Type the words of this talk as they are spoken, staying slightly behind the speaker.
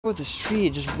with this tree?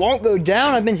 It just won't go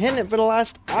down. I've been hitting it for the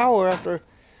last hour after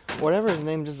whatever his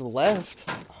name just left.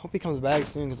 I hope he comes back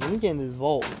soon, because when we get into this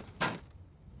vault...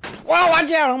 Wow,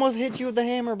 watch out! I almost hit you with the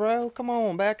hammer, bro. Come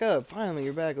on, back up. Finally,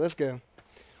 you're back. Let's go.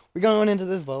 We're going into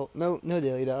this vault. No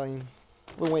dilly-dallying.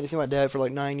 I've been waiting to see my dad for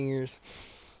like 9 years.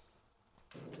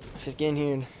 Let's just get in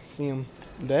here and see him.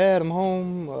 Dad, I'm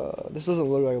home. This doesn't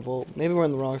look like a vault. Maybe we're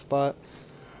in the wrong spot.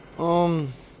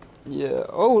 Yeah.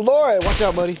 Oh, Lord! Watch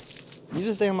out, buddy. You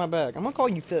just stay on my back. I'm gonna call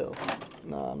you Phil.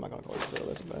 Nah, I'm not gonna call you Phil.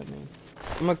 That's a bad name.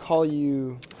 I'm gonna call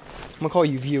you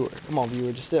Viewer. Come on,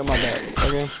 Viewer. Just stay on my back.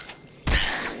 Okay?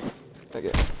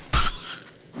 Okay.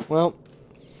 Well,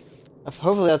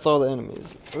 hopefully that's all the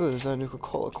enemies. Ooh, there's that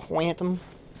Nuka-Cola Quantum.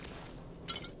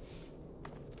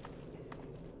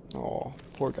 Oh,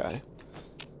 poor guy.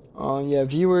 Yeah,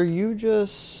 Viewer, you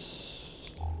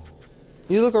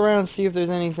look around and see if there's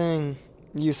anything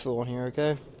useful in here,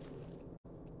 okay?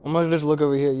 I'm gonna just look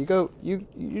over here. You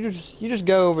just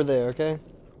go over there, okay?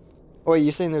 Oh wait,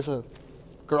 you saying there's a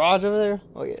garage over there?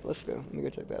 Oh yeah, let's go. Let me go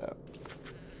check that out.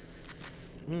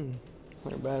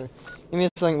 Like battery. Give me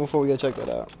a second before we go check that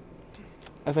out.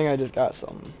 I think I just got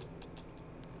something.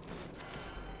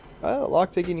 Oh,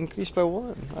 lockpicking increased by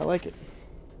 1. I like it.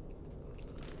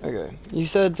 Okay, you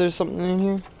said there's something in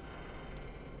here?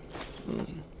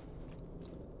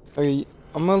 Okay,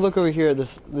 I'm gonna look over here at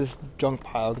this junk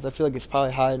pile, because I feel like it's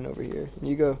probably hiding over here. And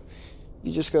you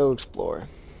just go explore.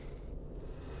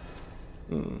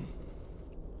 Oh,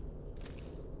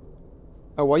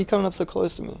 why are you coming up so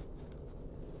close to me?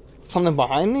 Something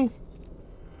behind me?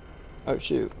 Oh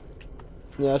shoot.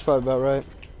 Yeah, that's probably about right.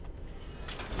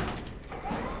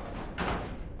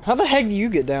 How the heck do you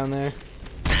get down there?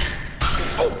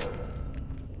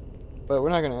 But we're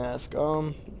not gonna ask.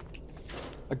 A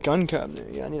gun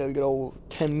cabinet. Yeah, I need a good old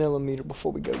 10mm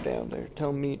before we go down there.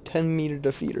 10-meter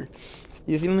defeater.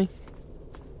 You feel me?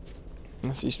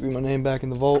 This used to be my name back in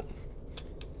the vault.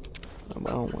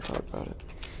 But I don't want to talk about it.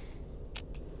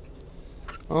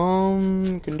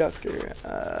 Conductor.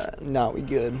 No, we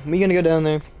good. We gonna go down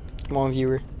there. Come on,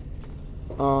 Viewer.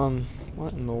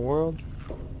 What in the world?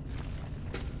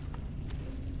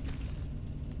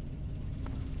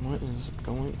 What is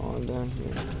going on down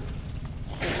here?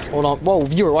 Hold on. Whoa,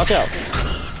 Viewer, watch out.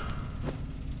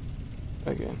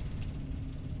 Okay.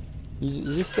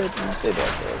 You just stay back there, bro.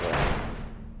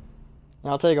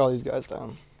 I'll take all these guys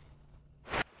down.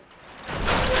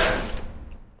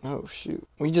 Oh shoot.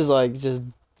 We just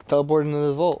teleported into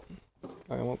this vault.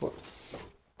 Okay, one more.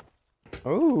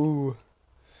 Oh.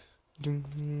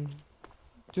 Dun,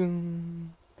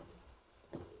 dun.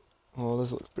 Oh,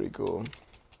 this looks pretty cool. I'm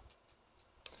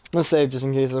gonna save just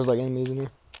in case there's like enemies in here.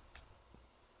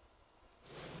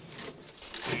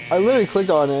 I literally clicked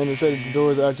on it and it said the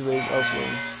door is activated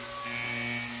elsewhere.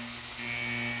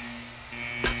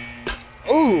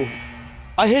 Ooh!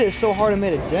 I hit it so hard I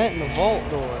made a dent in the vault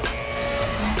door.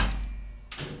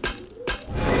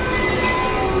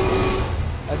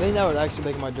 I think that would actually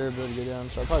make my durability go down,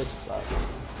 so I probably should stop.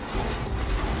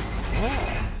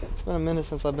 Yeah. It's been a minute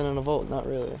since I've been in a vault, not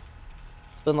really.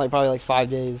 It's been probably like 5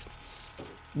 days.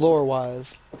 Lore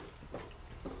wise.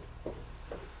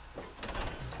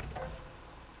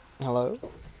 Hello?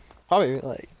 Probably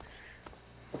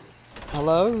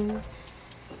hello?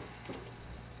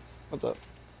 What's up?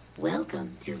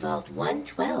 Welcome to Vault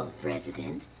 112,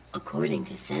 resident. According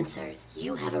to sensors,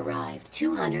 you have arrived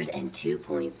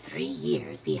 202.3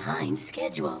 years behind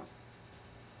schedule.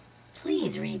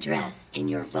 Please redress in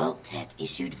your Vault Tech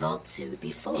issued vault suit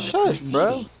before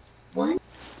proceeding. Bro.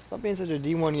 Stop being such a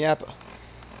D1 yappa.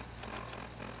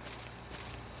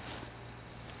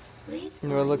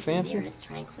 Do I look fancy?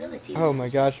 Oh my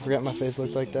gosh, I forgot my face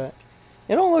looked like that.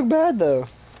 It don't look bad though.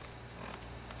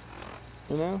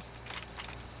 You know?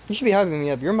 You should be hyping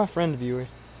me up. You're my friend, Viewer.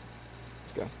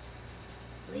 Let's go.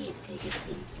 Please take a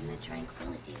seat in the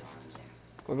Tranquility Lounger.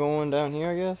 We're going down here,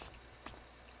 I guess.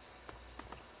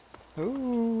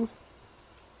 Ooh.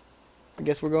 I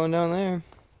guess we're going down there.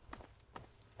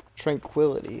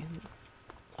 Tranquility.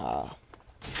 Ah.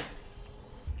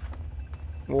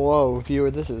 Whoa,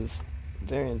 Viewer, this is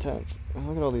very intense.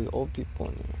 Look at all these old people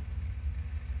in here.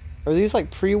 Are these like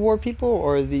pre-war people,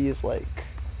 or are these like...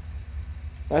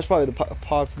 That's probably the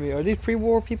pod for me. Are these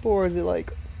pre-war people, or is it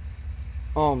like...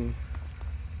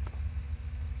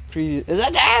 Is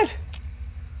that Dad?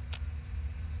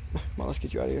 Come on, let's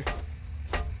get you out of here.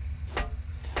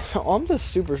 Oh, I'm just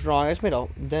super strong. I just made a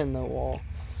dent in that wall.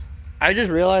 I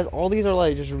just realized all these are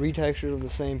like just retextures of the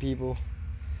same people.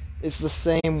 It's the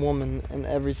same woman in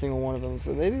every single one of them,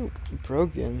 so maybe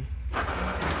broken.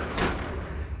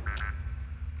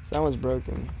 That one's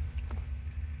broken.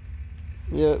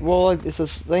 Yeah, well, like, it's the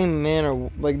same man,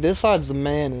 or, like, this side's the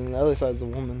man and the other side's the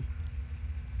woman.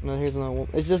 And then here's another woman.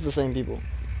 It's just the same people.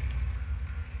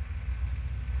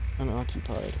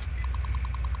 Unoccupied.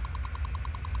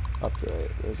 Up to right,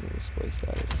 resident display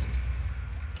status.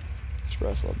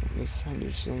 Stress level, Miss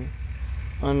Henderson.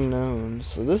 Unknown.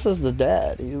 So this is the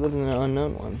dad. He lives in an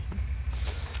unknown one.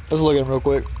 Let's look at him real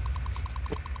quick.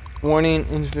 Warning,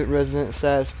 infant resident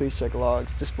status, please check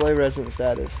logs. Display resident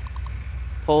status.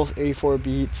 Pulse 84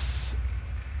 beats.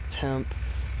 Temp.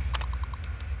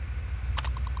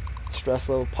 Stress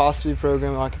level, possibly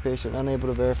program occupation, unable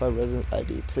to verify resident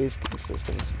ID. Please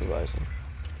consistent supervisor.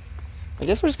 I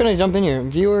guess we're just gonna jump in here.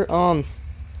 Viewer, that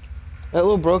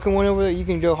little broken one over there, you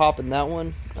can go hop in that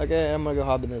one. Okay, I'm gonna go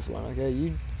hop in this one. Okay,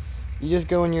 you just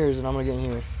go in yours and I'm gonna get in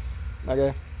here.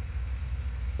 Okay.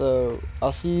 So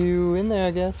I'll see you in there,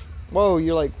 I guess. Whoa,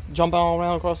 you're like jumping all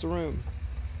around across the room.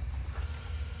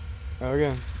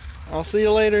 Okay. I'll see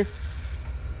you later.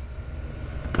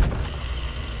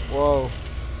 Whoa.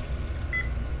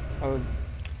 Oh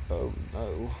no.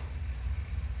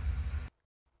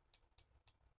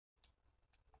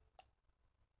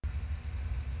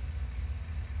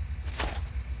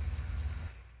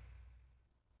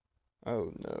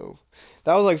 Oh no.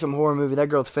 That was like some horror movie. That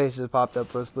girl's face just popped up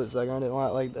for a split second. I didn't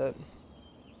like that.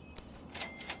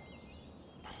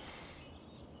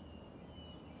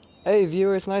 Hey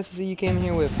viewer, it's nice to see you came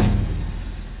here with.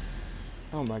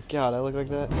 Oh my god, I look like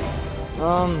that.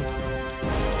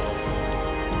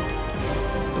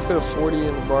 Let's go to 40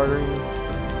 in the bartering.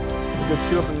 Let's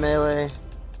go 2 up in melee.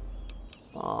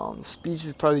 Speech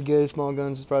is probably good. Small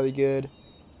guns is probably good.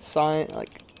 Science,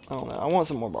 like, I don't know. I want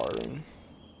some more bartering.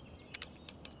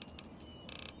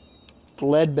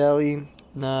 Lead belly,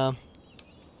 nah.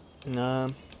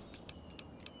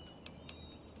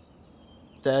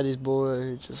 Daddy's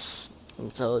boy, just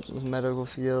intelligence, medical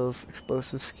skills,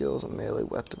 explosive skills, and melee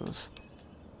weapons.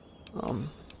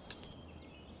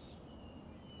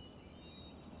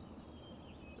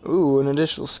 Ooh, an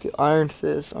additional skill, Iron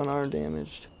Fist, unarmed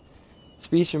damaged.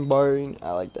 Speech and bartering,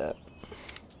 I like that.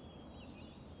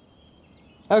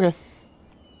 Okay.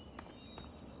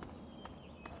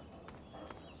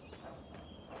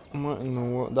 What in the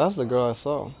world? That's the girl I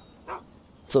saw.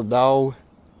 So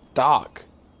Doc.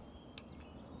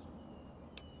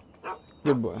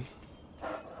 Good boy.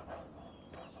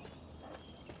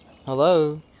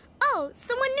 Hello? Oh,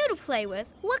 someone new to play with.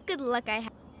 What good luck I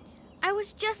have. I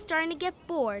was just starting to get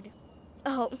bored.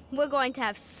 Oh, we're going to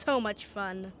have so much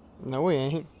fun. No, we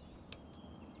ain't.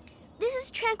 This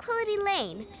is Tranquility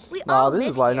Lane. We Nah, all this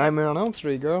live is like here. Nightmare on Elm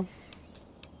Street, girl.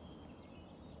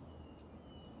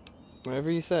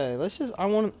 Whatever you say. Let's just, I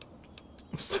want to...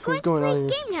 We're What's going going to on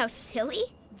play here? a game now, silly.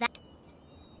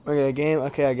 Okay, game?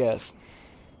 Okay, I guess.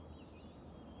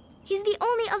 He's the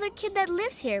only other kid that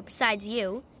lives here besides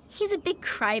you. He's a big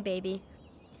crybaby.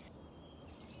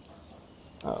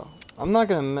 Oh. I'm not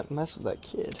gonna mess with that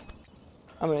kid.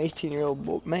 I'm an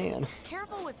 18-year-old man.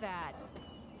 Careful with that.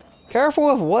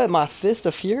 Careful with what? My fist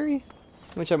of fury?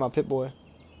 Let me check my Pit Boy.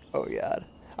 Oh god.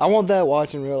 I want that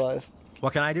watch in real life.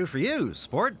 What can I do for you,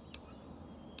 sport?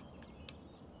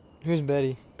 Who's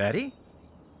Betty? Betty?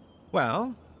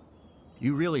 Well,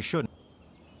 you really shouldn't.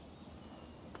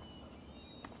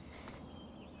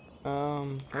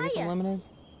 Can I get some Hiya. lemonade?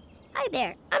 Hi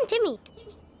there, I'm Timmy.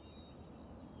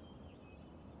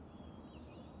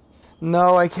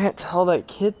 No, I can't tell that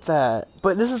kid that.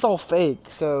 But this is all fake,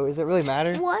 so does it really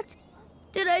matter? What?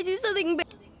 Did I do something bad?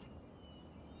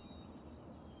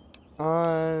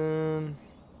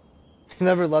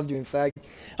 Never loved you, in fact.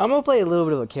 I'm gonna play a little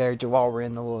bit of a character while we're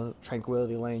in the little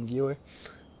Tranquility Lane, viewer.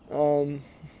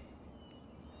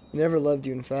 Never loved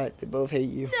you, in fact. They both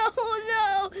hate you. No,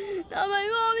 not my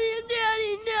mommy and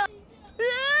daddy, no.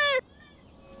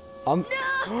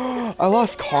 I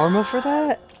lost karma for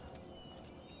that?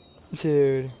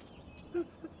 Dude.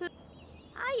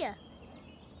 Hiya.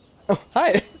 Oh,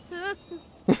 hi.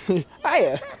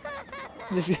 Hiya.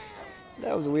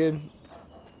 That was weird.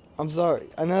 I'm sorry.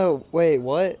 I know. Wait,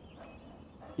 what?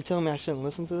 You telling me I shouldn't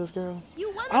listen to this girl?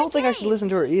 You won I don't the think I should game. listen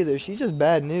to her either. She's just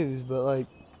bad news, but like,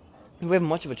 if we have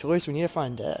much of a choice, we need to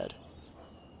find Dad.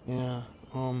 Yeah.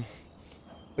 I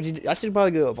should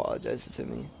probably go apologize to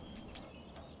Timmy.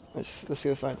 Let's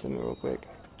go find Timmy real quick.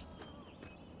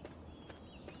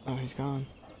 Oh, he's gone.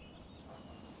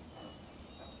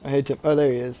 I hate Tim. Oh,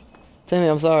 there he is. Timmy,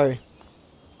 I'm sorry.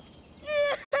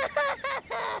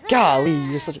 Golly,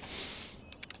 you're such a...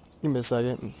 Give me a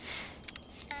second.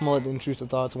 I'm gonna let the intrusive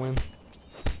thoughts win.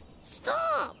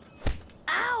 Stop!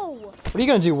 Ow! What are you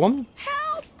gonna do, woman?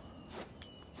 Help!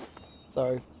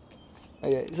 Sorry.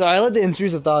 Okay, so I let the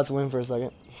intrusive thoughts win for a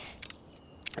second.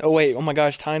 Oh wait, oh my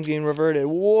gosh, time's getting reverted.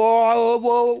 Whoa,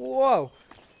 whoa, whoa.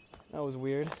 That was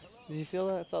weird. Did you feel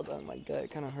that? I felt that in my gut.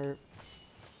 It kind of hurt.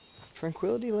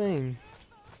 Tranquility Lane.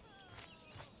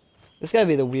 This gotta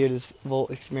be the weirdest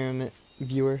Volt experiment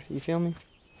viewer. You feel me?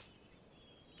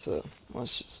 So,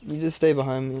 you just stay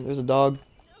behind me. There's a dog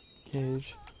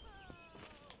cage.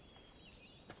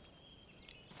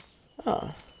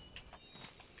 Ah.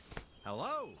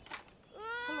 Hello.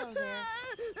 Hello there.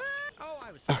 Oh,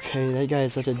 I was. Okay, that guy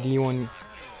is such a D1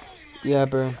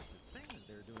 yapper. Things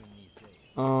they're doing these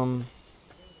days.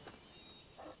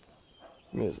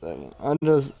 Give me a second. I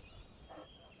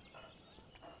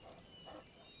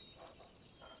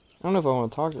don't know if I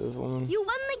want to talk to this woman. You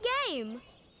won the game!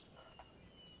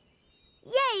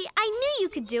 Yay! I knew you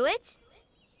could do it!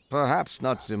 Perhaps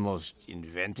not the most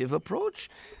inventive approach,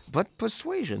 but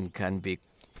persuasion can be.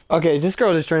 Okay, this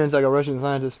girl just turned into like a Russian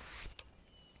scientist.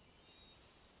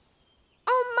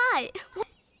 Oh my!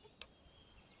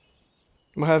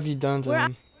 What have you done to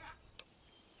him?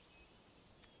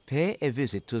 Pay a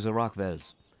visit to the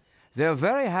Rockwells. They're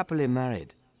very happily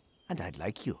married, and I'd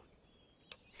like you.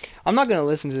 I'm not gonna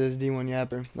listen to this D1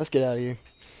 yapper. Let's get out of here.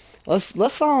 Let's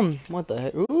what the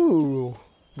heck? Ooh,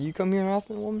 you come here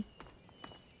often, woman?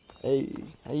 Hey,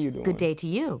 how you doing? Good day to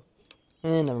you.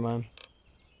 Never mind.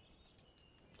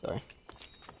 Sorry.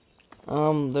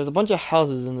 There's a bunch of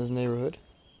houses in this neighborhood.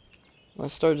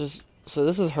 Let's start just. So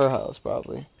this is her house,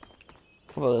 probably.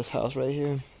 What about this house right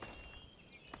here?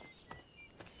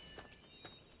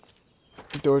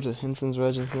 Door to Henson's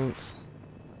residence.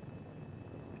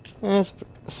 It's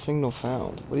a signal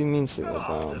found. What do you mean signal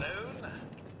found?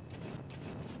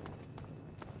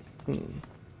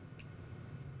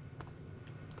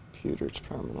 Computer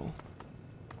terminal.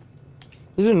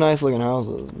 These are nice looking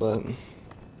houses, but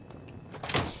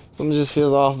something just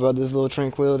feels off about this little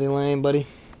Tranquility Lane, buddy.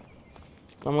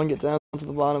 I'm gonna get down to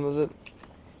the bottom of it.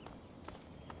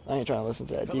 I ain't trying to listen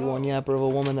to that D1 yapper of a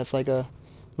woman that's like a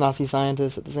Nazi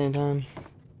scientist at the same time.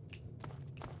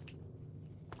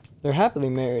 They're happily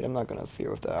married. I'm not gonna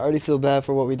fear with that. I already feel bad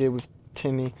for what we did with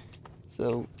Timmy,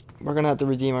 so we're gonna have to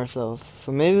redeem ourselves.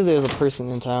 So maybe there's a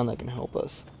person in town that can help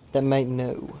us, that might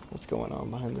know what's going on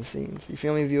behind the scenes. You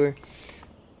feel me, viewer?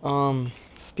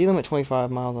 Speed limit 25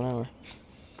 miles an hour.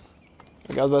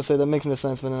 Like I was about to say, that makes no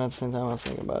sense, but then at the same time I was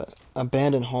thinking about it.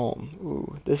 Abandoned home.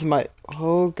 Ooh, this might.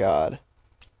 Oh God.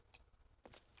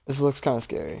 This looks kind of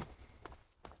scary.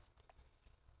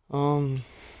 Oh,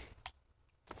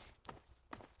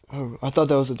 I thought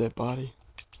that was a dead body.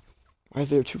 Why is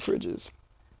there 2 fridges?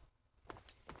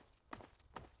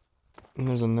 And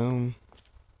there's a gnome.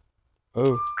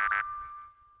 Oh.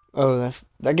 Oh,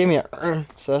 that gave me a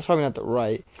so that's probably not the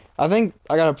right. I think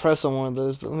I gotta press on one of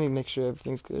those, but let me make sure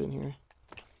everything's good in here.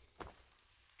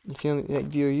 You feel me? Like,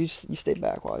 viewer, you stay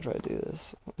back while I try to do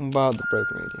this. I'm about the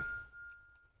broken radio.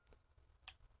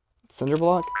 Cinder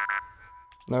block?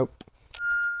 Nope.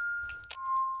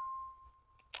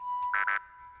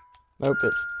 Nope,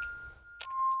 it's...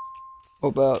 What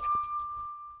about...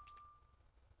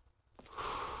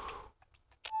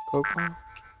 Coke bomb?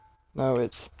 No,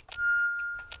 it's...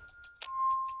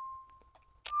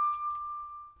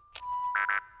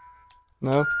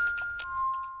 No?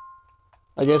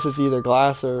 I guess it's either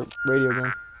glass or radio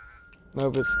gun.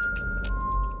 Nope, it's...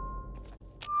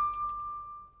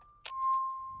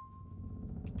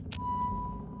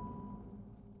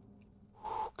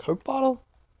 Coke bottle?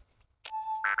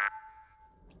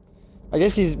 I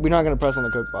guess we're not gonna press on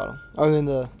the Coke bottle. Other than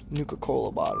the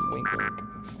Nuka-Cola bottom, wink wink.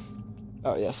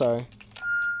 Oh yeah, sorry.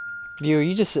 Viewer,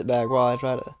 you just sit back while I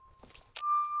try to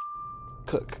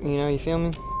cook, you know, you feel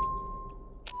me?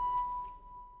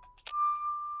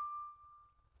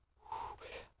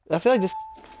 I feel like this...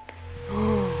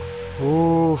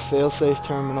 Ooh, failsafe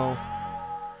terminal.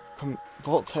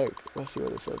 Vault-Tec, let's see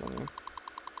what it says on here.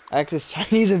 Access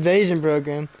Chinese invasion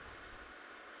program.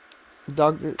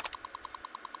 Doctor...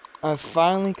 I've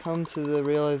finally come to the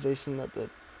realization that the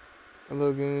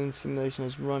Lagoon simulation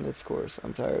has run its course.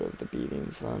 I'm tired of the beating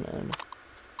sun and...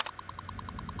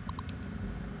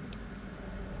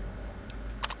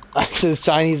 Access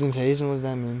Chinese invasion, what does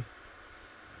that mean?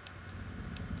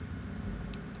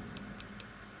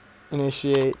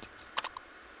 Initiate.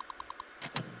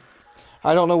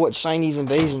 I don't know what Chinese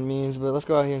invasion means, but let's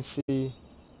go out here and see.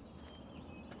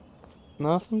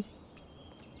 Nothing?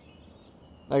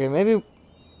 Okay, maybe...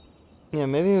 Yeah,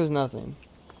 maybe it was nothing.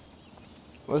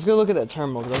 Let's go look at that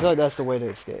terminal, because I feel like that's the way to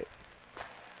escape.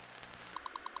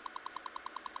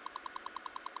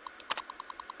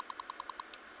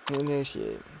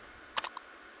 Initiate.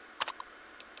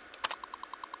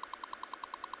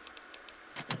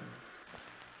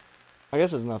 I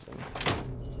guess it's nothing.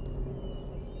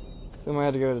 So I might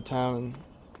have to go to town and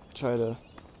try to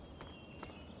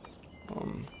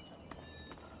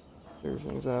figure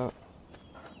things out.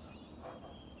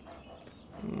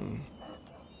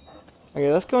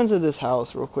 Okay, let's go into this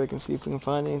house real quick and see if we can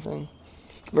find anything.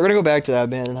 We're gonna go back to that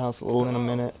abandoned house a little in a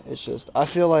minute. It's just, I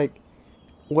feel like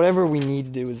whatever we need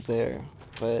to do is there,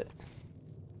 but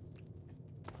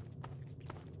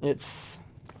it's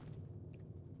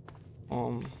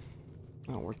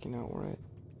not working out right.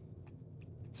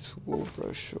 School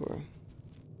brochure.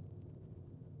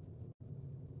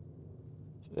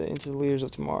 Into the leaders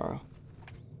of tomorrow.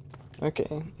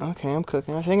 Okay, I'm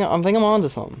cooking. I think I'm onto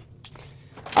something.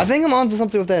 I think I'm onto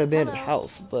something with that abandoned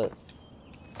house, but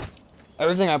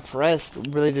everything I pressed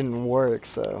really didn't work,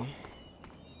 so.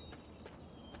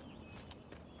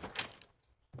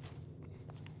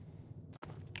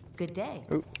 Good day.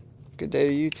 Ooh, good day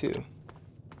to you too.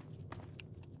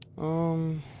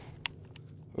 Ooh.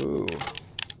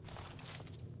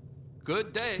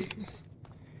 Good day.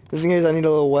 Just in case I need a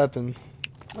little weapon.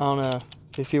 I don't know.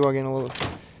 These people are getting a little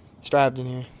strapped in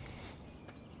here.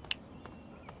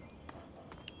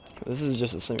 This is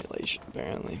just a simulation,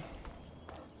 apparently.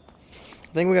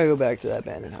 I think we gotta go back to that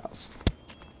abandoned house.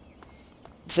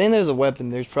 Saying there's a weapon,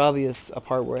 there's probably a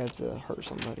part where I have to hurt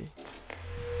somebody.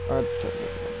 Or I have to protect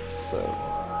myself. So,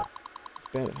 this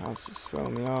abandoned house just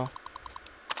throwing me off.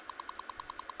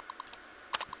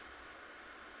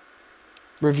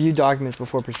 Review documents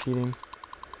before proceeding.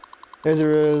 There's a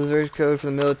reserve code for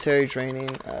the military training.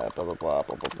 Blah blah blah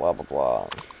blah blah blah blah blah.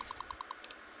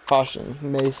 Caution: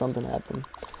 may something happen.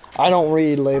 I don't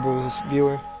read labels,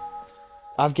 viewer.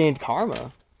 I've gained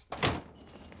karma.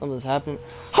 Something's happened.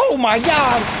 Oh my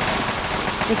God!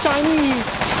 The Chinese.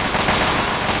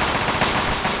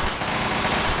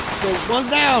 Okay, one's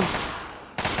down.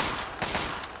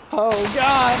 Oh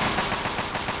God!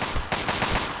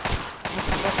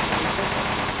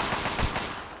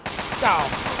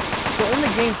 Oh. So in the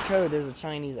game's code, there's a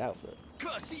Chinese outfit.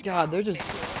 God, they're just...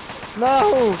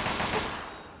 No!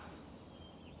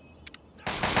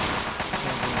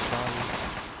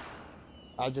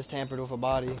 I just tampered with a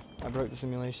body. I broke the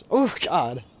simulation. Oh,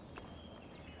 God!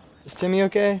 Is Timmy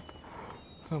okay?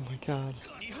 Oh my God.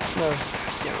 No.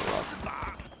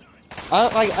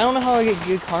 I don't know how I get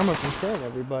good karma from killing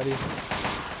everybody.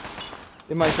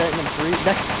 Am I setting them free?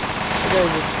 That guy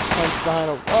just punched behind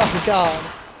a... Oh, God!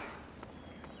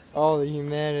 All the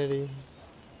humanity.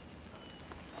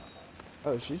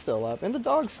 Oh, she's still alive. And the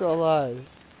dog's still alive.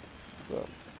 So.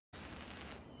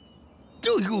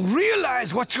 Do you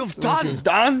realize what you've done?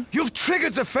 Done? You've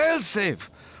triggered the failsafe.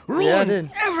 Yeah, I Ruined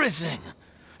did. everything.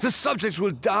 The subjects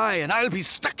will die and I'll be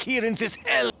stuck here in this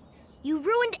hell. You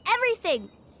ruined everything.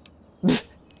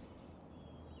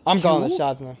 I'm calling the You?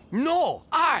 shots now. No,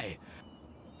 I.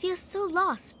 Feel so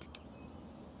lost.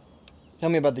 Tell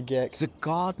me about the Gex. The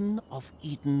Garden of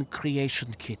Eden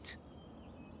creation kit.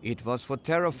 It was for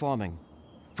terraforming.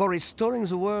 For restoring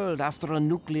the world after a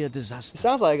nuclear It disaster.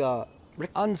 sounds like Rick.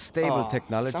 Unstable Oh,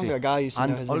 technology. sounds like a guy used to know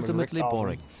and his name was ultimately Rick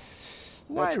boring. Dawson.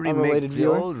 Why That's remake unrelated the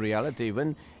viewer. old reality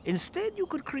when instead you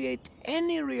could create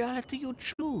any reality you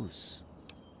choose?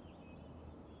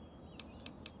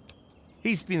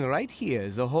 He's been right here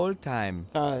the whole time,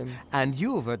 and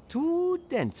you were too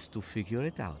dense to figure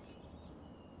it out.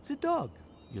 The dog,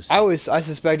 you see. I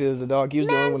suspected it was the dog. He was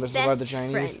the only one Man's that survived the best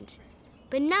Chinese. friend.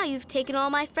 But now you've taken all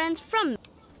my friends from me.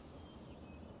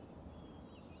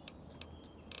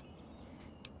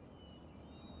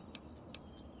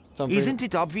 Isn't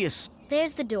it obvious?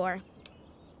 There's the door.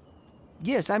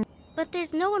 Yes, But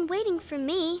there's no one waiting for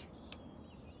me.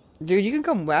 Dude, you can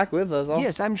come back with us.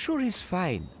 Yes, I'm sure he's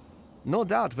fine. No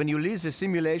doubt when you leave the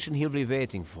simulation, he'll be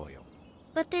waiting for you.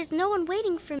 But there's no one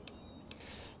waiting for me.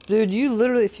 Dude, you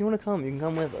literally, if you want to come, you can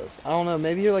come with us. I don't know,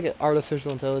 maybe you're like an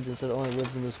artificial intelligence that only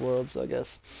lives in this world, so I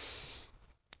guess.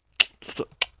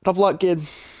 Tough luck, kid.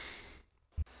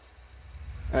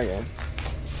 Okay.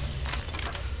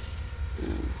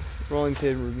 Ooh. Rolling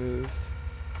pin removes.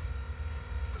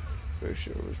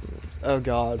 Brochure removes. Oh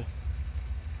God.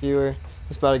 Viewer,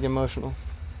 it's about to get emotional.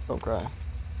 Don't cry.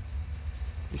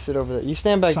 You sit over there. You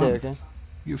stand back Son, there, okay?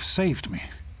 You've saved me.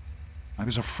 I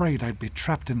was afraid I'd be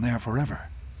trapped in there forever.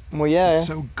 Well, yeah. It's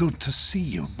so good to see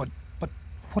you, but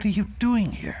what are you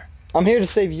doing here? I'm here to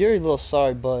save your little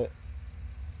sorry butt.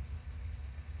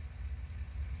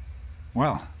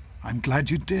 Well, I'm glad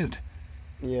you did.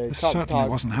 Yeah, This certainly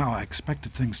wasn't how I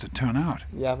expected things to turn out.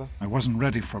 Yeah, but I wasn't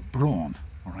ready for brawn,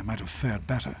 or I might have fared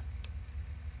better.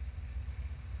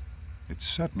 It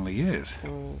certainly is.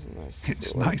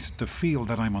 It's nice to feel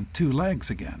that I'm on two legs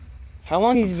again. How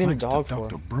long has And he been a thanks dog to for?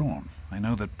 Dr. Braun, I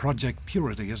know that Project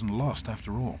Purity isn't lost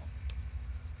after all.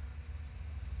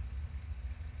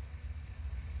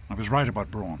 was right about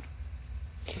Braun.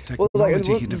 The Well, like,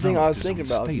 technology he the thing I was developed is thinking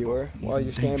about, unstable, viewer, while even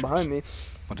you're standing behind me.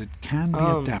 dangerous. But it can be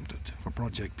adapted for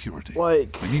Project Purity.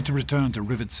 Like, We need to return to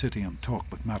Rivet City and talk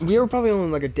with Madison. we were probably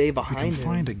only like a day If we can behind him.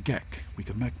 find a Gek, we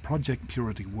can make Project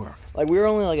Purity work. Like, we were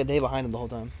only like a day behind him the whole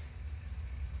time.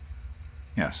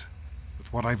 Yes.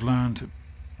 With what I've learned,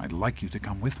 I'd like you to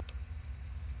come with me.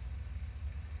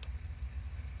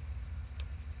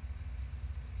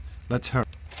 Let's hurry.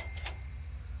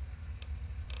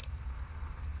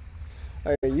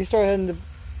 Alright, you start heading to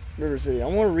River City. I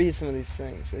want to read some of these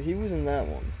things. So he was in that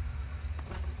one.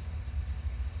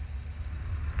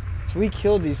 So we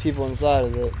killed these people inside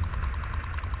of it.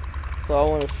 So I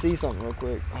want to see something real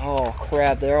quick. Oh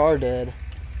crap, they are dead.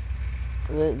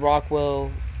 And then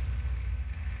Rockwell,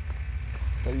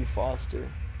 W. Foster,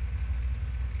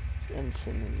 M.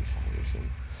 Simmons, Henderson.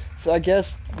 So I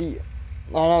guess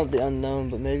not the unknown,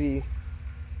 but maybe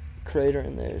Crater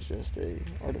in there is just a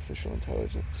artificial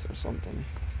intelligence or something.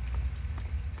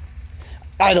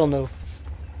 I don't know.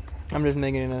 I'm just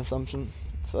making an assumption.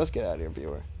 So let's get out of here,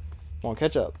 viewer. Come on,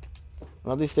 catch up.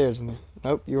 Run up these stairs with me.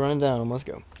 Nope, you're running down them. Let's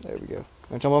go. There we go.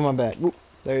 Now jump on my back. Whoop.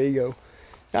 There you go.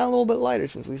 Got a little bit lighter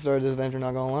since we started this adventure,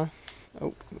 not gonna lie.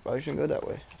 Oh, we probably shouldn't go that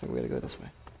way. I think we gotta go this way.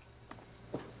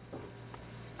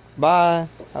 Bye.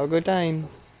 Have a good time.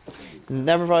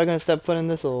 Never probably gonna step foot in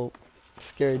this little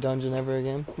scary dungeon ever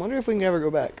again. Wonder if we can ever go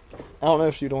back. I don't know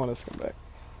if you don't want us to come back.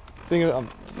 Speaking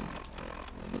of,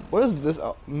 what is this?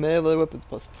 Oh, melee weapons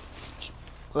plus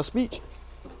speech.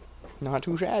 Not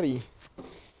too shabby.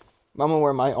 I'm gonna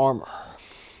wear my armor.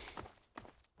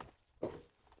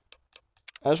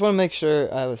 I just want to make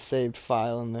sure I have a saved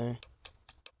file in there,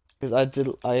 because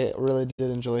I really did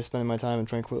enjoy spending my time in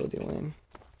Tranquility Lane.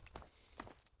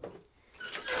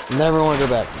 Never want to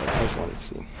go back. I just wanted to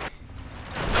see.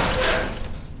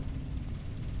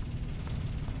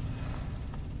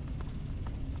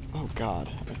 Oh God,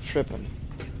 I'm tripping.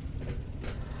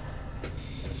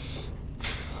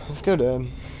 Let's go, Dad.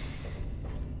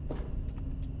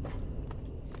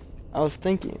 I was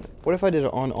thinking, what if I did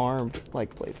an unarmed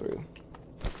like playthrough?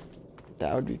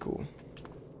 That would be cool.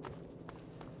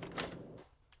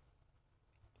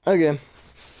 Okay.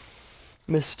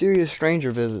 Mysterious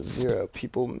stranger visits 0.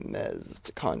 People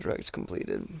mezzed. Contracts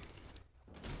completed.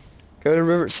 Go to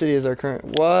River City as our current.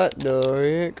 What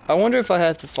the heck? I wonder if I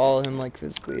have to follow him like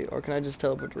physically, or can I just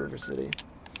teleport to River City?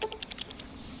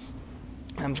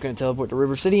 I'm just gonna teleport to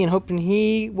River City and hoping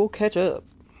he will catch up.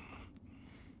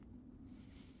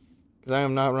 Because I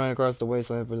am not running across the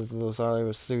wasteland for this little sorry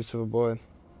with suits of a boy.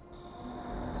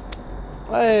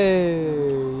 Hey,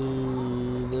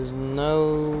 there's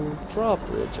no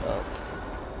drawbridge up.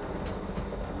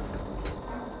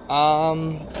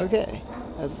 Okay.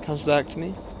 As it comes back to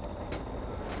me.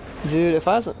 Dude, if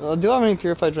I do I have any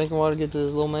purified drinking water to get to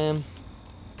this little man?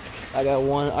 I got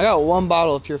one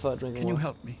bottle of purified drinking water. Can you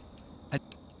help me?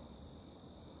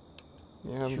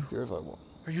 You have purified water.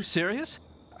 Are you serious?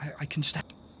 I can just...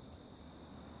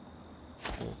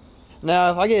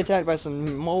 Now, if I get attacked by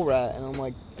some mole rat and I'm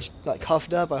like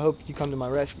cuffed up, I hope you come to my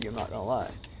rescue. I'm not gonna lie.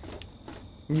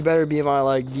 You better be my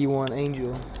like D1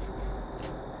 angel,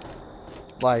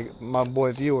 like my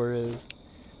boy Viewer is.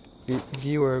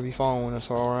 Viewer be following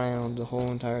us all around the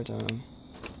whole entire time.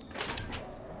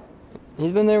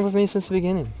 He's been there with me since the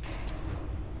beginning.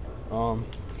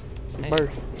 Since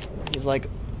birth. He's like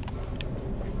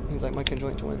my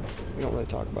conjoined twin. We don't really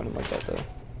talk about him like that though.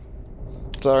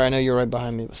 Sorry, I know you're right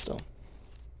behind me, but still.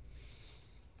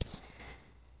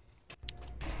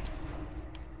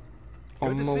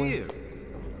 Good to see you.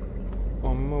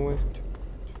 On my way to,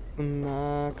 and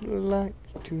I'd like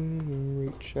to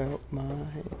reach out my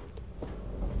hand.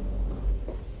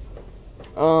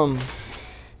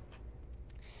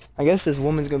 I guess this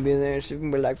woman's gonna be in there. She's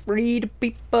gonna be like, "Free the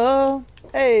people."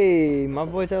 Hey, my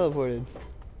boy teleported.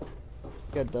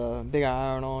 Got the big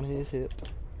iron on his hip.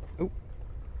 Oop.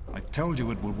 I told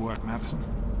you it would work, Madison.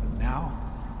 Now?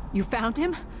 You found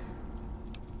him?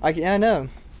 I know.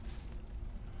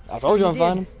 I told you I'm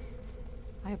finding him.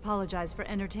 I apologize for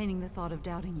entertaining the thought of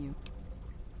doubting you.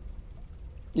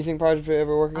 You think Project will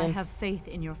ever work again? I have faith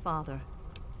in your father.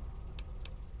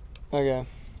 Okay.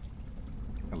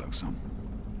 Hello, son.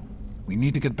 We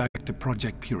need to get back to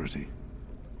Project Purity.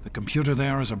 The computer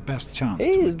there is our best chance to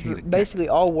He's locate a basically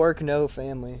all work, no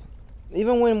family.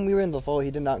 Even when we were in the fold,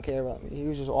 he did not care about me. He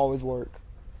was just always work.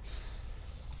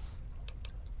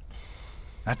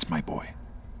 That's my boy.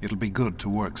 It'll be good to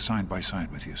work side by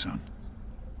side with you, son.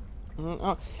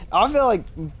 I feel like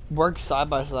work side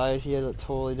by side, he has a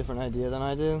totally different idea than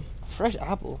I do. Fresh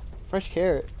apple, fresh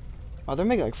carrot. Oh, they're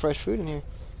making like fresh food in here.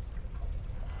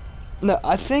 No,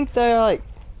 I think they're like,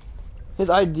 his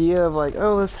idea of like,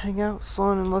 oh, let's hang out,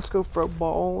 son, and let's go throw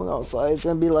ball outside. It's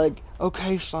gonna be like,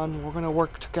 okay, son, we're gonna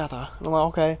work together. And I'm like,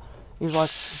 okay. He's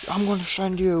like, I'm gonna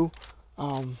send you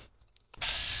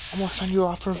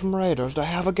after some raiders to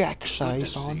have a gag say,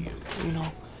 son. You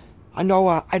know, I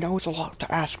know it's a lot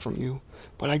to ask from you,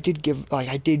 but I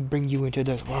did bring you into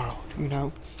this world, you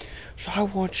know. So I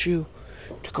want you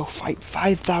to go fight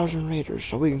 5,000 raiders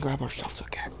so we can grab ourselves a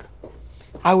gag.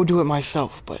 I would do it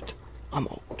myself, but I'm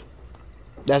old.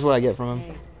 That's what I get from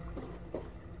him.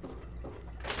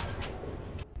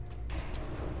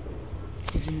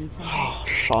 Did you need something? Oh,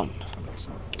 son.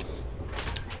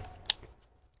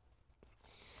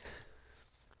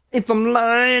 If I'm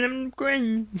lying, I'm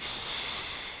green.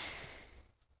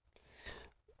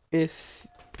 If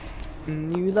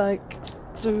you like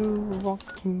to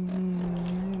walk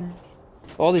in.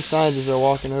 All these scientists are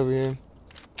walking over here.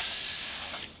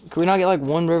 Can we not get like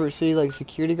one River City like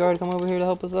security guard to come over here to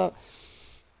help us out?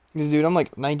 Because dude, I'm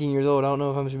like 19 years old. I don't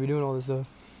know if I should be doing all this stuff.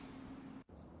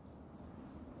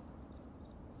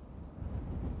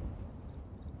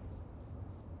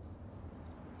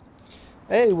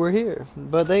 Hey, we're here,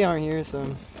 but they aren't here,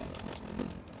 so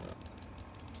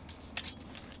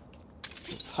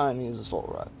Chinese assault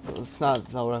rifle. It's not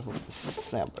assault rifle. It's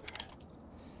sampler.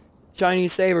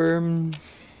 Chinese saber.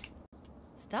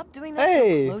 Stop doing that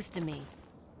so close to me.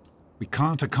 We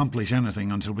can't accomplish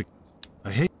anything until we...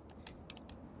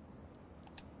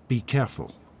 Be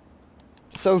careful.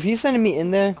 So if he's sending me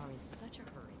in there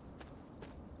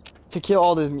to kill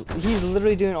all this, he's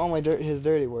literally doing all my his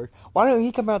dirty work. Why don't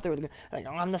he come out there with like,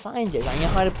 oh, I'm the scientist, I know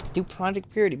how to do Project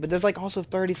Purity, but there's like also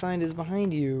 30 scientists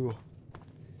behind you.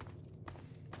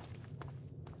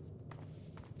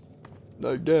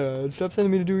 Like, Dad, stop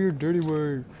sending me to do your dirty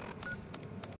work.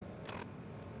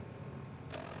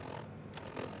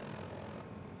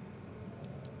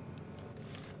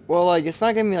 Well, like, it's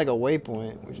not giving me like a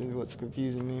waypoint, which is what's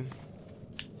confusing me.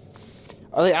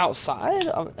 Are they outside?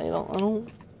 I don't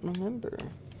remember.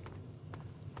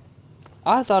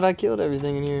 I thought I killed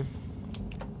everything in here.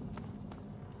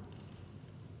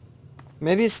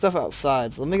 Maybe it's stuff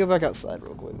outside. So let me go back outside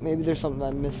real quick. Maybe there's something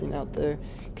I'm missing out there.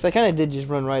 Because I kind of did just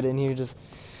run right in here just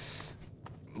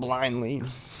blindly.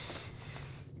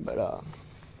 But,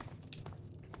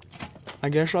 I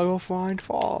guess I'll go find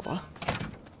Father.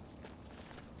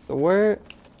 So where...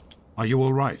 Are you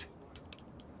alright?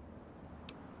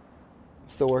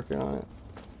 Still working on it.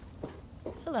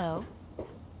 Hello.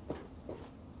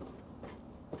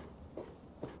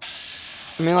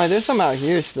 I mean, like, there's some out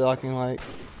here still I can, like,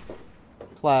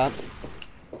 clap.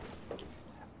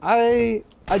 I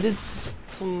did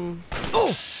some...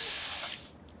 Oh!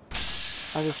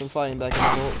 I did some fighting back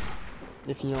and forth.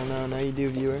 If you don't know, now you do,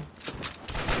 viewer.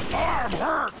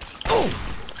 Oh!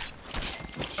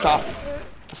 Shot.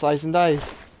 Slice and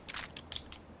dice.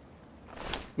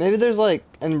 Maybe there's, like,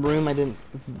 a room I didn't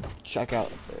check out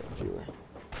up there, viewer.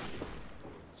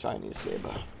 Chinese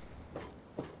saber.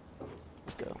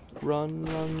 Let's go. Run,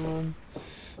 run, run.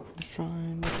 I'm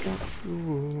trying to catch you.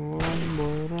 Run,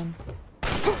 boy, run.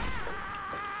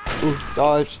 Ooh,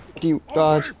 dodge.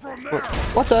 Dodge.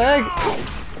 What the heck?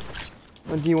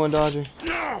 A D1 dodger.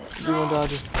 D1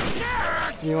 dodger.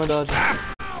 D1 dodger.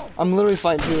 I'm literally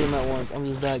fighting two of them at once. I'm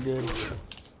just that good.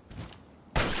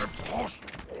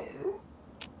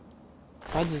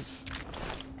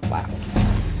 Wow.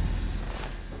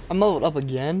 I'm leveled up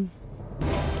again.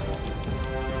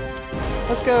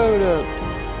 Let's go to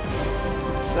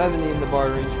 70 in the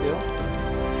bartering skill.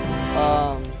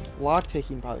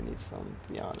 Lockpicking probably needs some,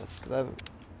 to be honest, because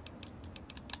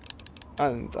I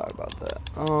haven't thought about that.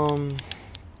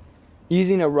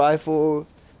 Using a rifle,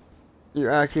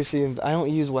 your accuracy, and I don't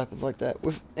use weapons like that.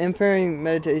 With impairing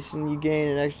meditation, you gain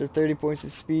an extra 30 points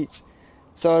of speech.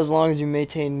 So as long as you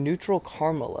maintain neutral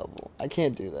karma level. I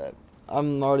can't do that.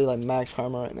 I'm already like max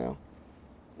karma right now.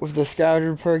 With the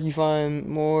Scavenger perk, you find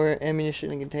more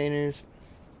ammunition in containers.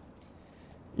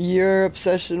 Your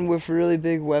obsession with really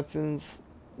big weapons.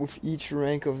 With each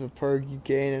rank of the perk, you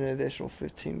gain an additional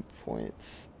 15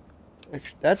 points.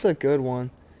 That's a good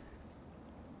one.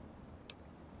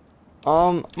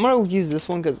 I'm gonna use this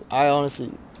one because I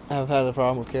honestly have had a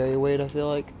problem with carry weight, I feel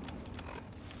like.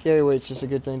 Carry weight's just a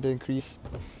good thing to increase.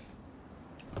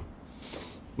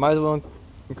 Might as well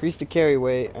increase the carry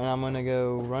weight, and I'm gonna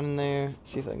go run in there,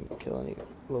 see if I can kill any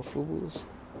little fools.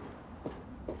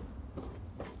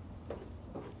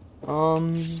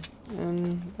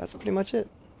 And that's pretty much it.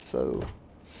 So,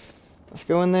 let's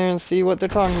go in there and see what they're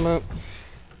talking about.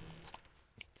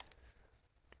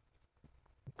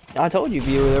 I told you,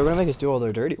 viewer, they were gonna make us do all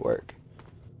their dirty work.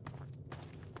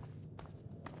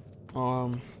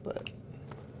 But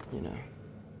you know.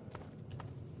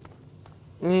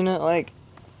 You know, like,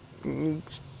 you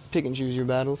pick and choose your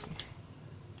battles.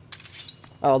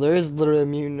 Oh, there is literally a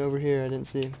mutant over here. I didn't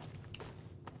see him.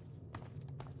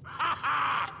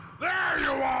 There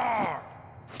you are!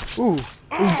 Ooh,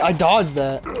 I dodged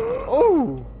that.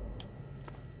 Ooh!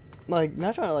 Like,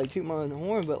 not trying to, like, toot my own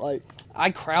horn, but, like, I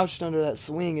crouched under that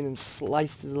swing and then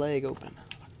sliced his leg open.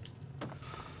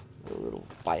 A little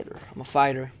fighter. I'm a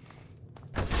fighter.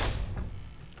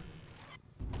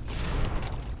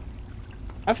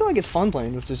 I feel like it's fun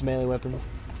playing with just melee weapons.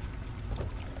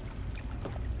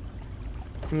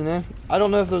 You know? I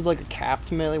don't know if there's, like, a cap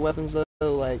to melee weapons, though.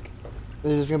 Like,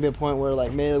 there's just gonna be a point where,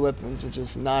 like, melee weapons are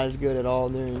just not as good at all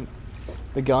during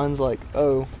the guns. Like,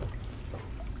 oh.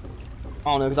 I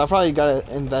don't know, because I probably gotta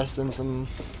invest in some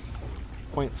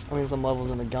points, some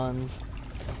levels in the guns.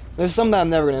 There's some that I'm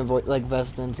never gonna avoid, like,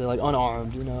 invest into, like,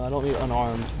 unarmed, you know? I don't need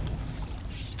unarmed.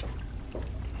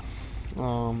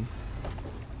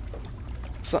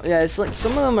 So, yeah, it's like,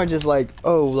 some of them are just like,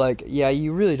 oh, like, yeah,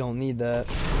 you really don't need that.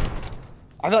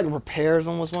 I feel like repair is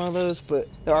almost one of those, but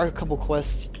there are a couple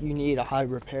quests you need a high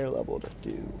repair level to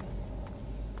do.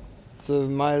 So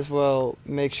might as well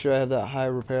make sure I have that high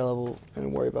repair level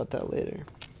and worry about that later.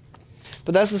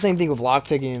 But that's the same thing with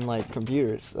lockpicking in, like,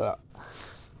 computers. Like,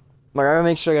 I gotta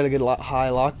make sure I got a good high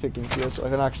lockpicking skill so I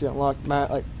can actually unlock,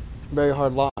 like, very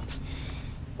hard locks.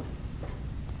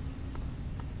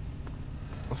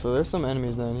 So there's some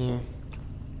enemies down here.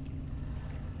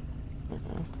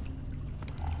 Okay.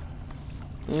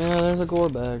 Yeah, there's a gore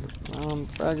bag.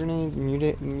 Frag grenades,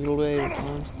 mutilated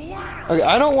arms. Okay,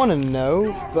 I don't want to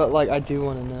know, but, like, I do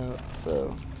want to know,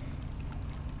 so.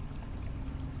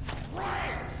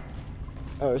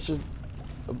 Oh, it's just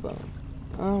a bone.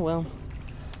 Oh, well.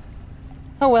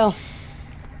 Oh, well.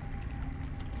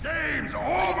 Game's over.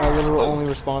 My literal only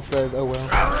response to that is, oh, well.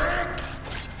 Oh.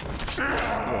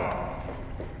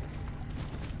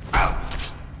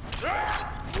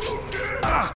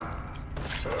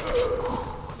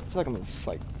 I feel like I'm just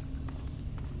like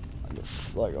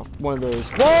one of those.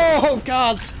 Whoa,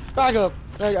 God! Back up!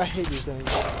 I hate these things.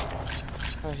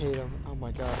 I hate them. Oh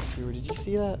my gosh, viewer, did you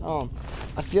see that?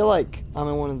 I feel like I'm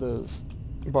in one of those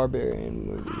barbarian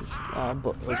movies, or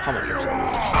comic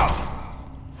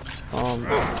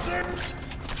books.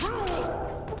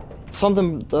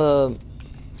 Something.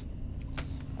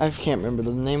 I can't remember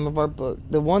the name of our book.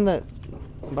 The one that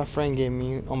my friend gave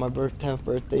me on my 10th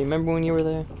birthday. Remember when you were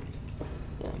there?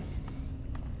 Yeah.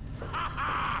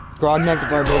 Grodnek the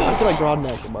Barbarian. I feel like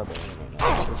Grodnek the Barbarian right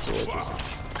now. The sword just...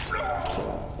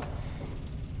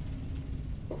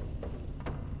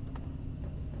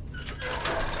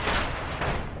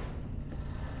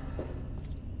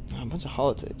 Oh, a bunch of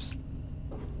holotapes.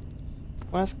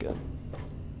 Well, that's good.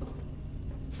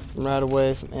 Right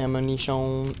away, some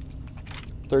ammunition.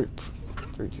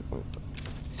 32.5.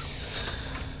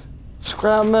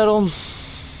 Scrap metal.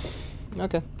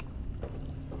 Okay.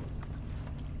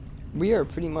 We are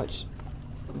pretty much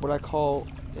what I call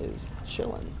is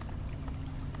chilling.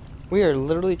 We are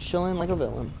literally chilling like a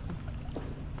villain.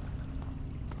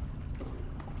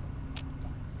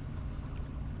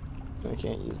 I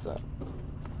can't use that.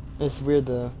 It's weird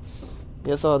though.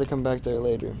 Guess I'll have to come back there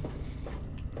later.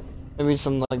 Maybe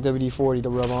some like WD-40 to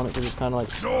rub on it because it's kind of like.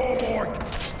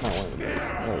 Not one of those.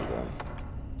 There you go.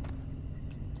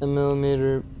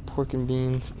 10mm pork and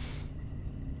beans.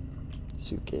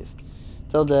 Suitcase.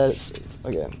 Tell Dad it's safe.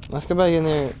 Okay, let's go back in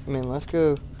there. I mean, let's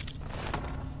go.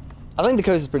 I think the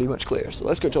coast is pretty much clear, so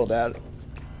let's go tell Dad.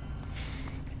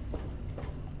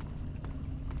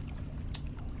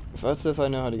 If I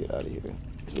know how to get out of here.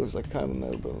 It looks like kind of a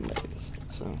metal maze,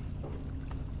 so.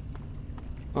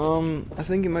 I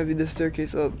think it might be this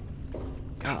staircase up.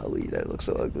 Golly, that looks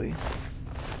so ugly.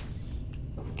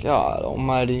 God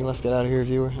almighty, let's get out of here,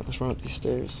 viewer. Let's run up these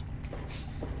stairs.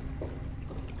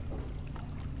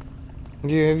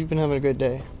 Viewer, have you been having a good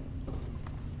day?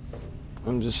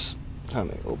 I'm just trying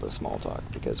to make a little bit of small talk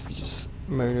because we just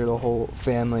murdered a whole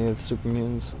family of super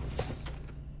mutants.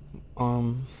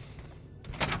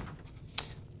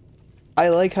 I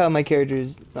like how my character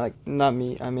is, like, not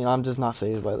me. I mean, I'm just not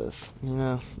phased by this, you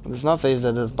know? I'm just not phased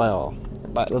at this by all.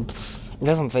 I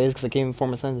guess I'm phased because I can't even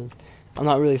form a sentence. I'm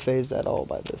not really phased at all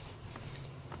by this.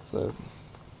 So,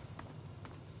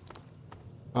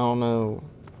 I don't know.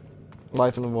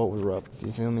 Life in the Vault was rough. If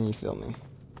you feel me, you feel me.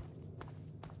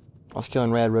 I was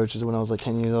killing rad roaches when I was like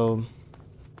 10 years old.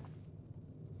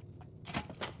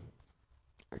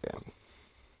 Okay.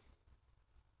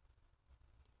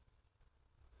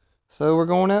 So we're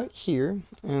going out here,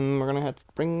 and we're gonna have to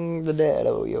bring the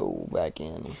Daddy-O back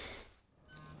in.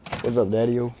 What's up,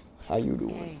 Daddy-O? How you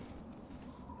doing? Hey.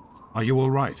 Are you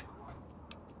all right?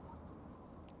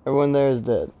 Everyone there is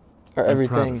dead. Or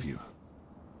everything. I'm proud of you.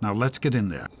 Now let's get in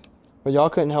there. But y'all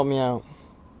couldn't help me out.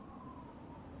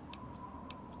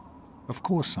 Of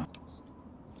course, son.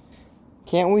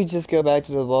 Can't we just go back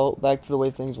to the vault, back to the way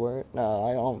things were? No,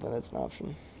 I don't think that's an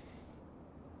option.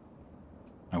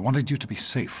 I wanted you to be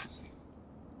safe.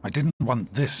 I didn't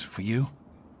want this for you.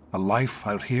 A life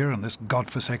out here in this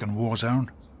godforsaken war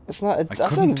zone. It's not. I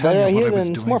feel like it's better out here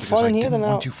than it's more fun in here than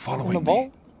out in the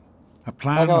vault. A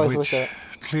plan which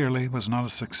clearly was not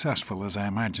as successful as I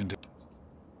imagined it.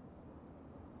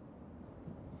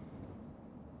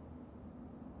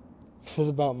 This is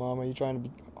about Mom. Are you trying to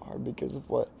be hard because of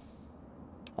what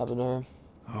happened to her?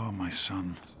 Oh, my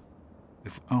son.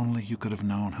 If only you could have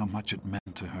known how much it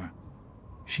meant to her.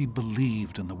 She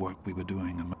believed in the work we were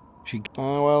doing, and she...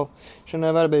 Oh, well, shouldn't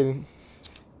have had a baby.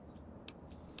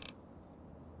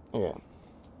 Yeah.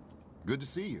 Good to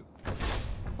see you.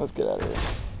 Let's get out of here.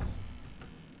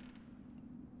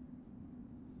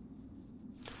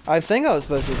 I think I was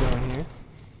supposed to go in here.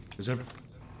 Is everything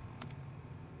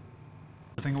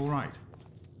all right?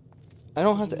 I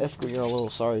don't have to escort your little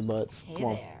sorry butts. Hey Come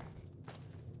on. there.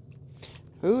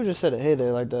 Who just said it? Hey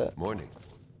there, like that? Morning.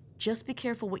 Just be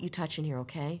careful what you touch in here,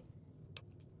 okay?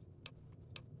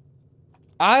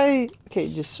 Okay,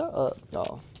 just shut up,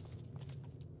 y'all.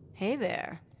 Hey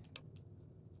there.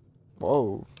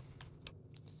 Whoa.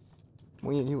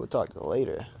 We and you will talk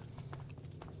later.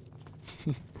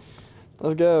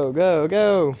 Let's go, go,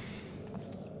 go.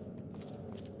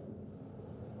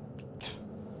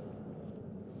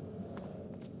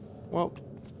 Well,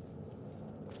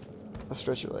 let's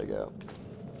stretch your leg out.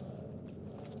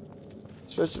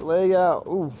 Stretch your leg out.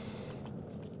 Ooh.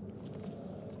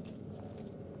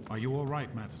 Are you all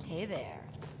right, Matt? Hey there.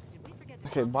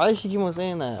 Okay, why does she keep on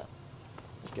saying that?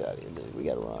 Let's get out of here, dude. We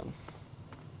gotta run.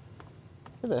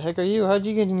 Who the heck are you? How'd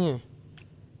you get in here?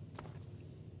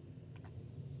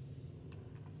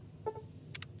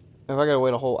 If I gotta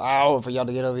wait a whole hour for y'all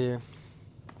to get over here.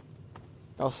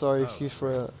 Oh, sorry, excuse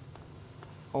for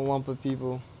a lump of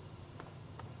people.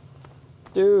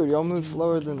 Dude, y'all move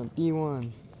slower than a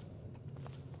D1.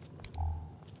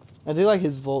 I do like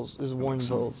his Warren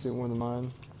Volt suit more than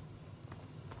mine.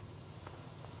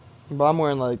 But I'm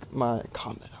wearing like my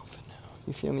combat outfit now.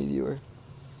 You feel me, viewer?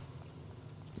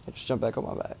 I just jump back on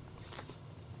my back.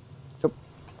 Yep.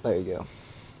 There you go.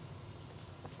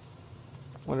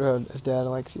 Wonder if Dad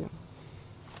likes you.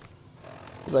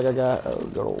 It's like I got a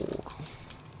good old.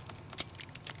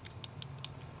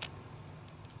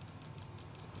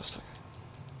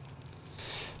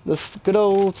 This good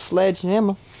old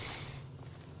sledgehammer.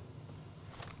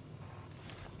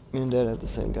 Me and Dad have the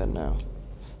same gun now.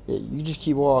 Yeah, you just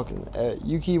keep walking.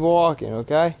 You keep walking,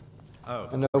 okay? Oh.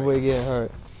 And nobody get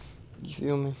hurt. You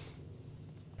feel me?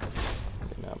 Okay,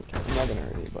 no, I'm not gonna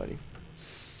hurt anybody.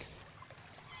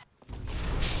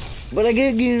 But I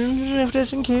get if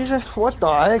just in case. What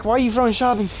the heck? Why are you throwing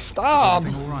shopping? Stop! Is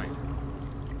everything all right?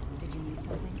 Did you need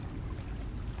something?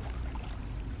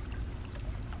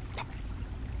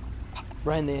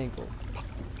 Right in the ankle.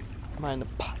 Right in the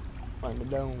pop. Right in the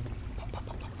dome.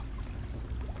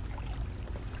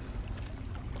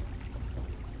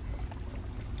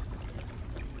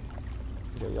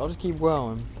 Okay, y'all just keep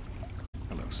going.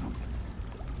 Hello, son.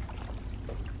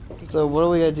 So what do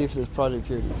we gotta do for this Project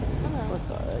Purity thing? What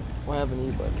the heck? What happened to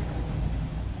you, bud?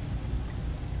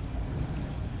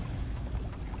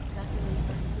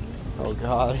 Oh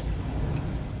god.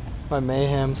 My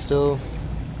mayhem still.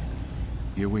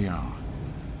 Here we are,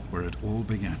 where it all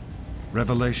began.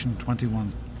 Revelation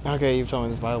 21. Okay, you've told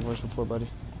me this Bible verse before, buddy.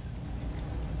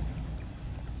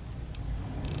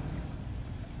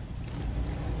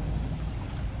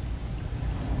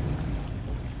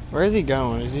 Where is he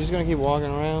going? Is he just gonna keep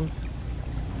walking around?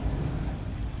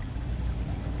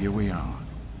 Here we are.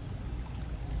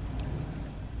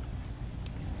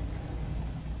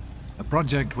 The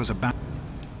project was abandoned.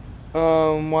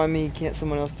 Why me? Can't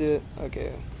someone else do it?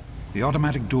 Okay. The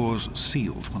automatic doors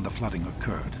sealed when the flooding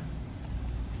occurred.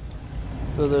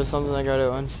 So there's something I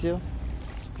gotta unseal?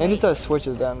 Maybe it's those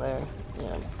switches down there.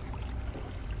 Yeah.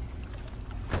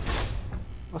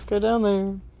 Let's go down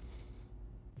there.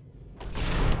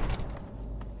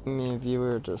 Me and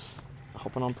viewer just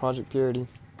hopping on Project Purity.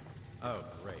 Oh,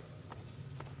 great.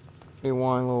 We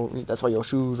want a little. That's why your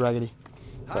shoes raggedy.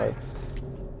 Sorry.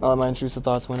 I'll let my intrusive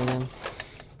thoughts win again.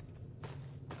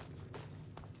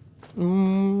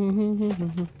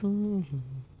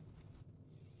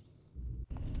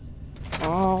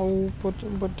 Oh, but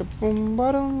the boom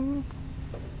bottom.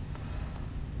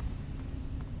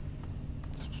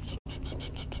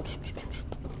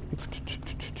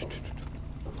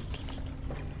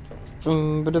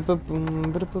 Hello?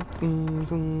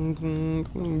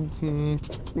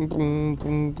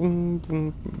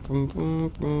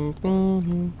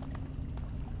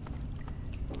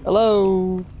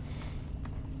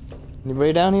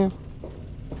 Anybody down here?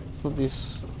 What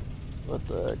these? What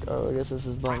the heck? Oh, I guess this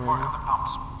is button. Great work on the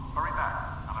pumps. Hurry back,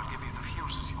 and I'll give you the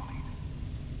fuses you'll need.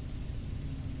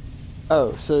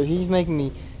 Oh, so he's making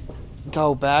me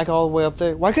go back all the way up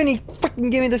there? Why couldn't he fucking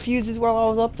give me the fuses while I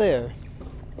was up there?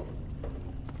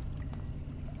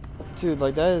 Dude,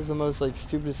 like, that is the most, like,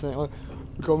 stupidest thing. Like,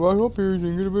 come back up here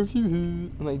and get a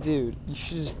fuses. I'm like, dude, you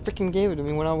should just freaking gave it to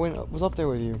me when I was up there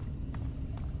with you.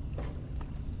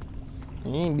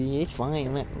 Maybe it's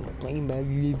fine. Let me play back.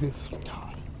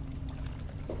 God.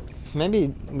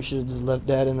 Maybe we should have just left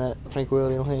Dad in that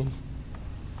tranquility lane.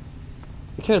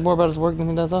 He cares more about his work than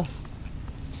he does us.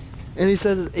 And he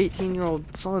says his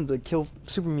 18-year-old son to kill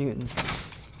super mutants.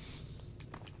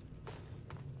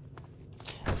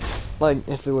 Like,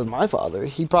 if it was my father,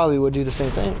 he probably would do the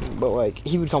same thing. But, like,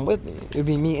 he would come with me. It would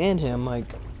be me and him,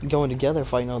 like, going together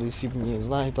fighting all these super mutants.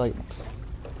 Not he'd be like,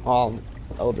 oh,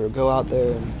 Elder, go out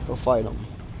there and go fight them.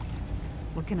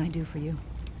 What can I do for you?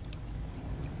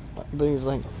 But he was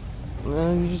like,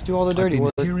 no, you just do all the dirty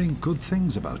work. I've been hearing good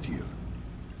things about you.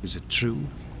 Is it true?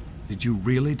 Did you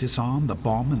really disarm the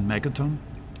bomb in Megaton?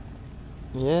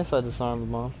 Yes, I disarmed the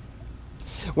bomb.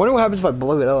 Wonder what happens if I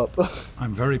blow it up.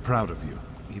 I'm very proud of you,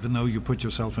 even though you put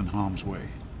yourself in harm's way.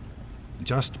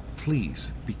 Just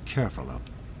please be careful out.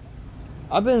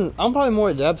 I'm probably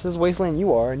more adept to this wasteland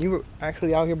you are, and you were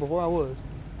actually out here before I was.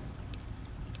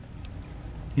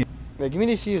 Yeah. Yeah, give me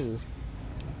these fuses.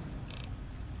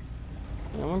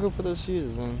 Yeah, I'm gonna go for those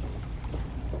fuses, man.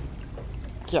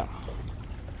 Yeah.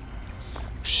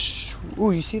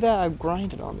 Ooh, you see that? I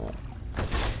grinded on that.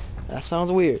 That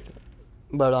sounds weird.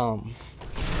 But,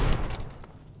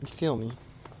 you feel me.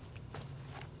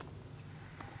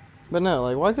 But no,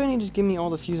 like, why couldn't you just give me all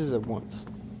the fuses at once?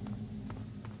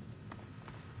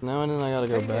 Now and then I gotta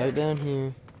go back down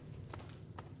here.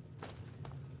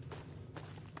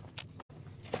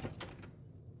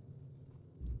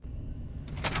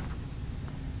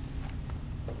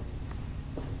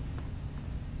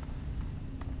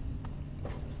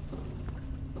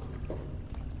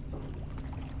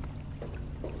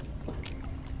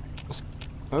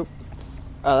 Oh.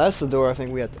 Oh, that's the door I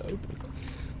think we have to open.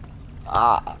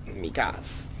 Ah,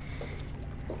 Mikas.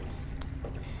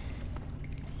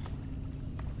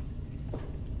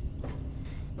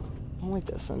 I don't like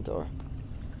that centaur.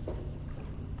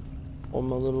 Hold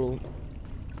my little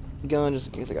gun just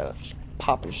in case I gotta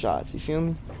popping shots, you feel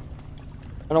me?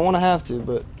 I don't want to have to,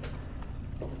 but,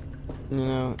 you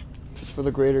know, if it's for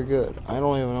the greater good. I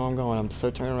don't even know where I'm going. I'm so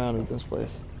turning around at this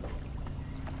place.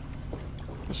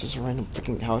 It's just a random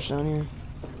freaking house down here.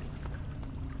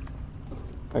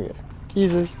 Okay.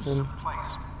 Jesus. Place.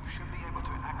 You should be able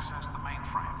to access the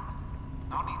mainframe.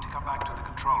 No need to come back to the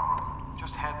control room.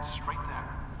 Just head straight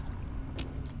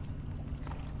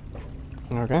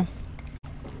there. Okay.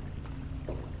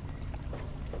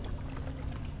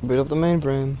 Boot up the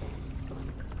mainframe.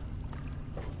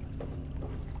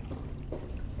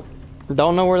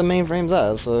 Don't know where the mainframe's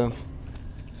at, so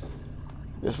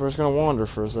guess we're just gonna wander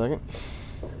for a second.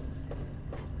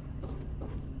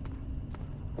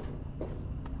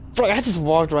 I just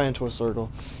walked right into a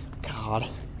circle. God.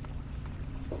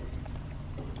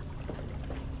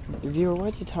 Viewer,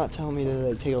 why'd you not tell me to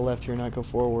like, take a left here and not go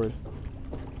forward?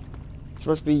 You're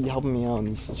supposed to be helping me out in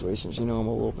these situations. You know I'm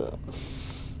a little bit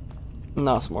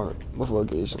not smart with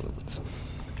locations.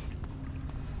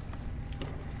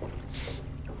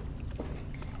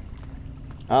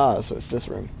 Ah, so it's this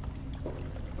room.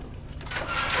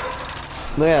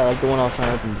 Yeah, like the one I was trying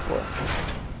to open before.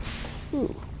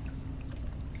 Ooh.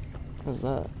 What's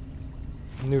that?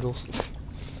 Noodles.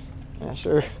 Yeah,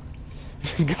 sure.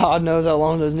 God knows how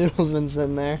long those noodles been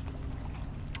sitting there.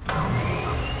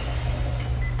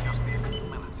 Just be a few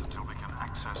minutes until we can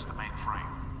access the mainframe.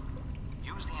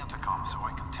 Use the intercom so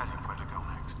I can tell you where to go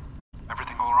next.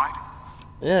 Everything all right?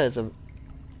 Yeah, it's a...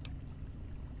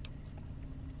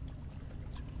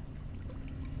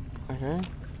 Okay.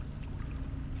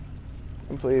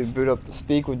 Completely boot up the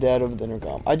speak with Dad over the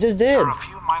intercom. I just did! There are a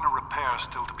few minor repairs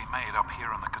still to be made up here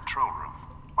in the control room.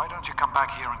 Why don't you come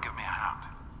back here and give me a hand?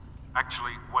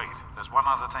 Actually, wait. There's one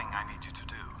other thing I need you to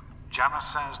do. Janice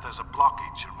says there's a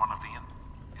blockage in one of the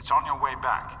It's on your way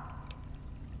back.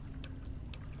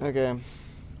 Okay.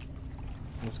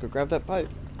 Let's go grab that pipe.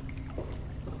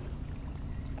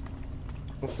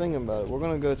 Well, thinking about it, we're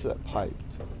gonna go to that pipe.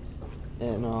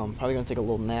 And probably gonna take a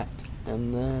little nap.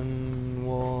 And then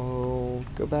we'll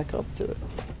go back up to it.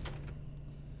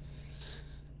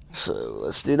 So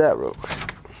let's do that real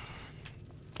quick.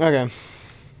 Okay.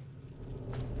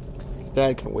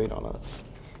 Dad can wait on us.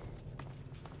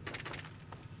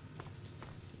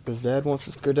 Because Dad wants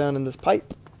us to go down in this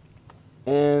pipe.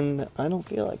 And I don't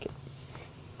feel like it.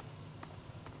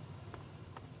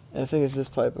 I think it's this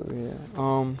pipe over here.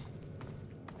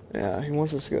 Yeah, he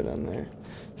wants us to go down there.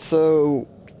 So,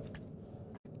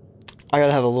 I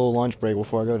gotta have a little lunch break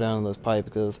before I go down in this pipe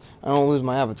because I don't lose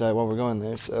my appetite while we're going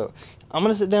there. So, I'm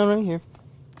gonna sit down right here.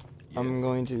 Yes. I'm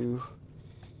going to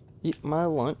eat my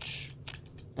lunch.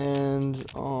 And,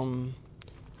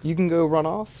 you can go run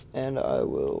off, and I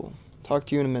will talk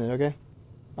to you in a minute, okay?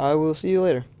 I will see you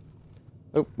later.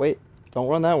 Oh, wait. Don't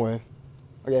run that way.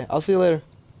 Okay, I'll see you later.